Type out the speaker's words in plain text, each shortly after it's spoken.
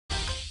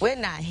We're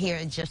not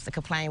here just to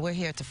complain. We're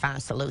here to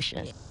find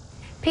solutions.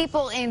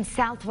 People in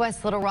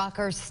Southwest Little Rock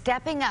are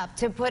stepping up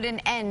to put an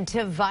end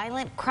to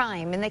violent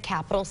crime in the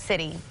capital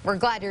city. We're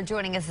glad you're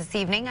joining us this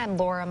evening. I'm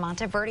Laura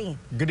Monteverde.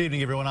 Good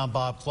evening, everyone. I'm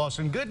Bob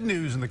Clausen. Good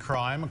news in the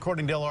crime.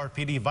 According to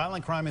LRPD,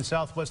 violent crime in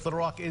Southwest Little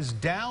Rock is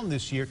down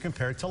this year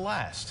compared to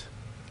last.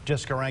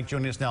 Jessica Rank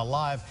joining us now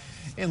live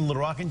in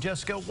Little Rock. And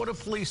Jessica, what do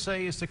police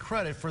say is the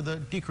credit for the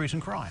decrease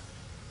in crime?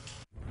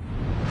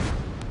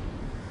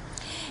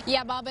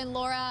 Yeah, Bob and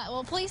Laura,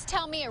 well, police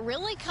tell me it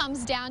really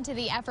comes down to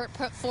the effort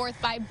put forth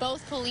by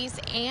both police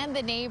and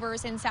the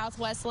neighbors in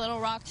Southwest Little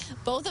Rock,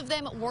 both of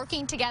them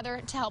working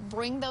together to help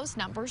bring those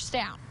numbers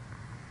down.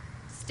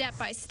 Step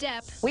by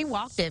step, We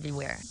walked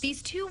everywhere.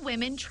 these two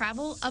women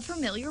travel a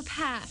familiar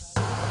path.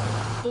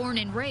 Born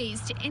and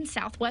raised in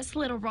Southwest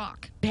Little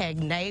Rock. You had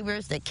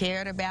neighbors that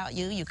cared about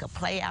you. You could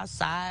play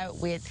outside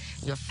with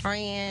your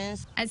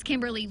friends. As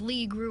Kimberly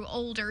Lee grew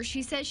older,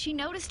 she says she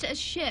noticed a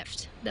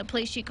shift. The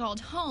place she called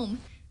home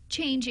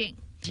changing.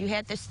 You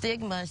had the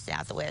stigma in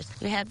Southwest.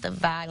 You had the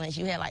violence.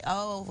 You had like,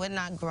 oh, we're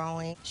not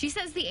growing. She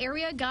says the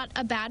area got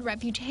a bad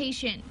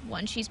reputation,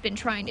 one she's been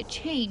trying to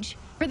change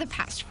for the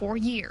past 4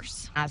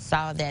 years. I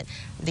saw that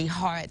the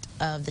heart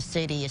of the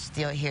city is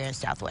still here in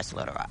Southwest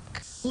Little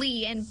Rock.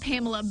 Lee and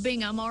Pamela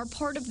Bingham are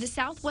part of the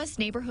Southwest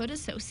Neighborhood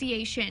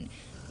Association,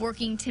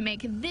 working to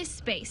make this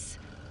space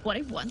what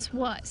it once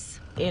was.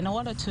 In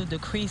order to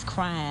decrease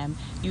crime,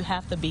 you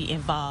have to be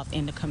involved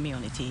in the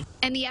community.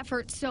 And the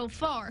effort so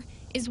far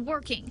is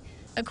working.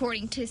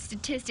 According to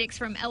statistics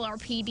from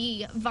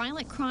LRPD,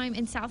 violent crime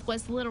in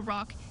Southwest Little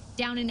Rock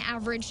down an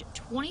average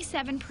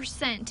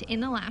 27% in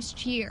the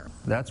last year.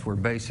 That's where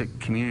basic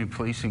community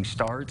policing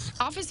starts.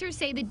 Officers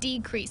say the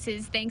decrease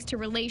is thanks to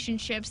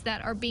relationships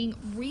that are being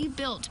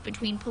rebuilt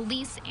between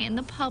police and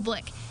the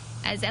public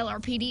as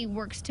LRPD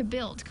works to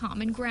build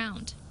common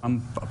ground.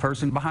 I'm a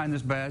person behind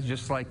this badge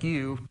just like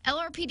you.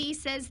 LRPD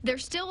says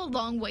there's still a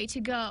long way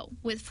to go,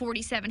 with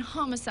 47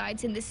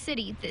 homicides in the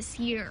city this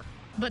year.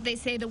 But they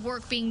say the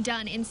work being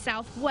done in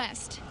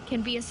Southwest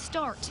can be a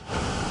start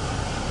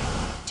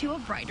to a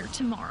brighter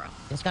tomorrow.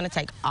 It's going to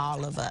take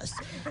all of us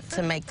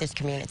to make this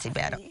community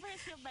better.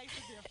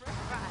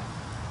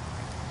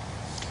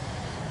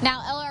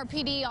 Now,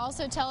 LRPD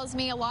also tells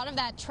me a lot of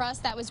that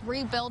trust that was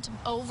rebuilt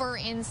over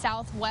in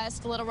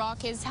Southwest Little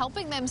Rock is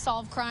helping them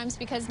solve crimes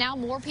because now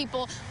more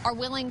people are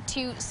willing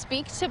to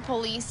speak to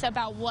police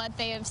about what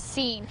they have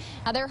seen.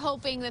 Now, they're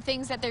hoping the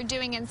things that they're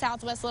doing in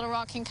Southwest Little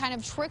Rock can kind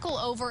of trickle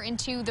over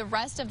into the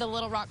rest of the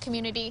Little Rock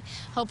community,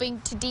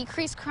 hoping to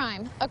decrease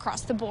crime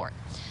across the board.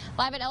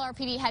 Live at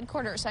LRPD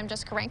headquarters, I'm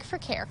Jessica Rank for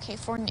KARK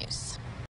 4 News.